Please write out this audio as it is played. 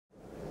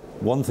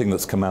One thing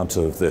that's come out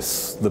of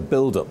this, the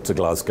build-up to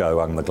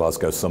Glasgow and the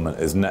Glasgow summit,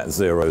 is net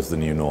zero is the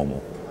new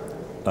normal.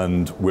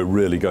 And we're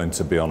really going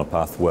to be on a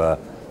path where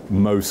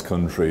most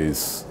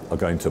countries are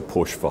going to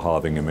push for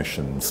halving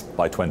emissions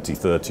by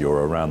 2030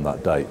 or around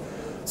that date.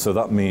 So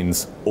that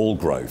means all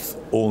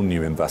growth, all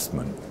new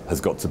investment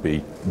has got to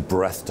be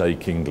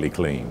breathtakingly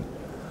clean.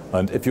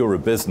 And if you're a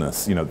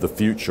business, you know, the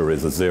future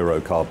is a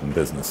zero carbon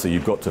business. So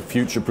you've got to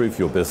future-proof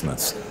your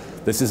business.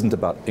 This isn't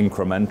about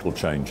incremental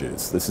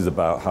changes. This is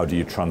about how do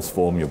you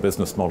transform your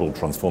business model,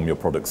 transform your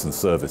products and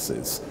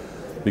services,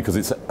 because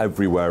it's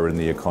everywhere in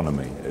the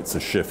economy. It's a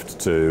shift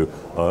to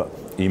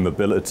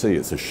e-mobility,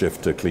 it's a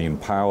shift to clean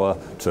power,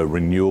 to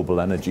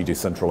renewable energy,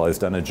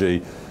 decentralized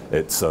energy.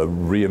 It's a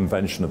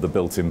reinvention of the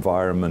built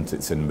environment,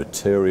 it's in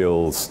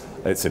materials,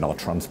 it's in our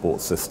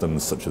transport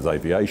systems such as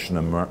aviation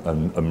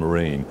and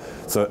marine.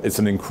 So it's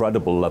an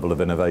incredible level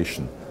of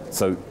innovation.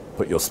 So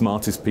put your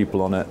smartest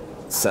people on it,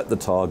 set the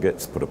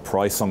targets, put a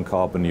price on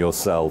carbon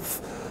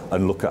yourself,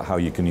 and look at how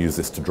you can use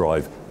this to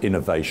drive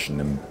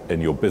innovation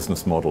in your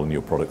business model and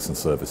your products and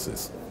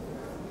services.